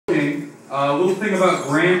A little thing about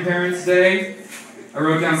Grandparents' Day. I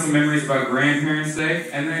wrote down some memories about Grandparents' Day,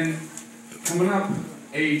 and then coming up,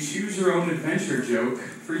 a choose-your-own-adventure joke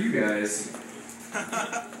for you guys.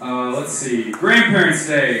 Let's see. Grandparents'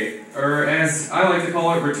 Day, or as I like to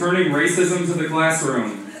call it, returning racism to the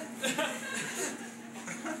classroom.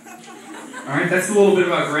 Alright, that's a little bit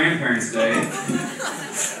about Grandparents' Day.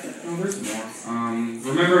 Oh, there's more.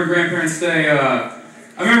 Remember Grandparents' Day,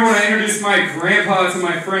 I remember when I introduced my grandpa to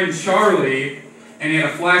my friend Charlie, and he had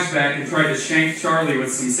a flashback and tried to shank Charlie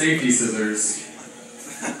with some safety scissors.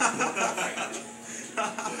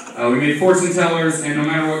 We made fortune tellers, and no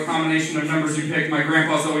matter what combination of numbers you pick, my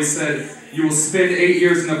grandpa's always said, you will spend 8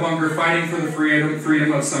 years in a bunker fighting for the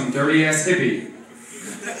freedom of some dirty-ass hippie.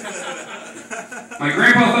 My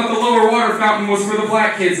grandpa thought the lower water fountain was for the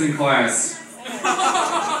black kids in class.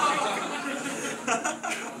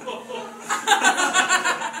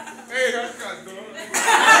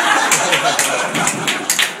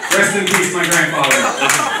 Rest in peace, my grandfather.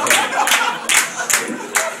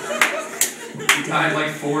 He died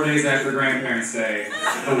like 4 days after Grandparents' Day,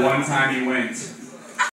 the one time he went.